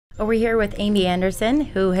We're here with Amy Anderson,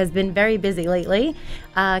 who has been very busy lately.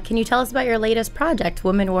 Can you tell us about your latest project,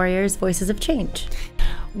 Women Warriors Voices of Change?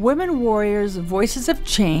 Women Warriors Voices of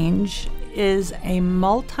Change is a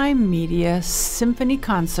multimedia symphony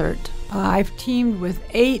concert. I've teamed with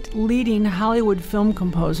 8 leading Hollywood film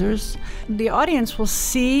composers. The audience will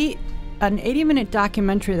see an 80-minute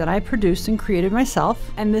documentary that I produced and created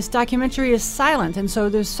myself, and this documentary is silent, and so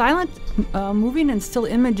there's silent moving and still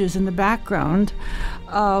images in the background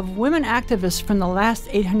of women activists from the last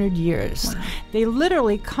 800 years. Wow. They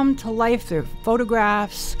literally come to life. They're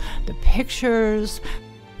photographs, the pictures.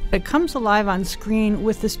 It comes alive on screen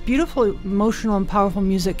with this beautiful, emotional, and powerful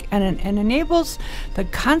music, and enables the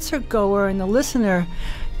concert goer and the listener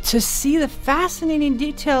to see the fascinating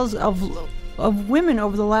details of women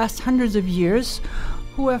over the last hundreds of years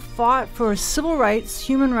who have fought for civil rights,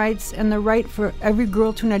 human rights, and the right for every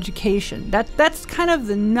girl to an education. That's kind of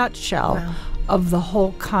the nutshell Wow. of the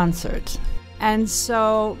whole concert. And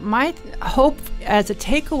so my hope as a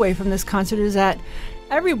takeaway from this concert is that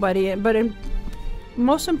everybody, but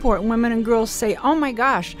most important, women and girls say, oh my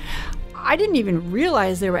gosh, I didn't even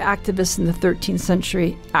realize there were activists in the 13th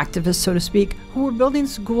century, activists, so to speak, who were building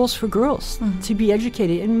schools for girls to be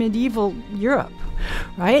educated in medieval Europe,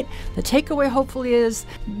 right? The takeaway, hopefully, is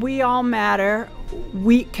we all matter.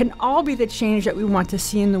 We can all be the change that we want to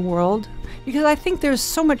see in the world, because I think there's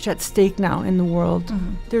so much at stake now in the world.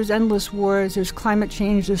 There's endless wars, there's climate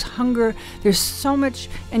change, there's hunger, there's so much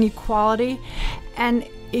inequality. And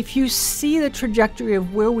if you see the trajectory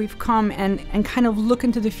of where we've come and kind of look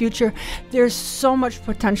into the future, there's so much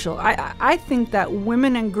potential. I think that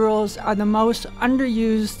women and girls are the most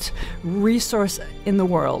underused resource in the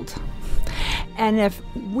world. And if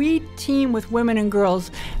we team with women and girls,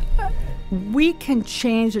 we can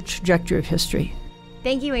change the trajectory of history.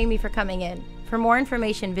 Thank you, Amy, for coming in. For more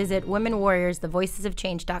information, visit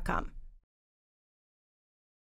womenwarriorsthevoicesofchange.com.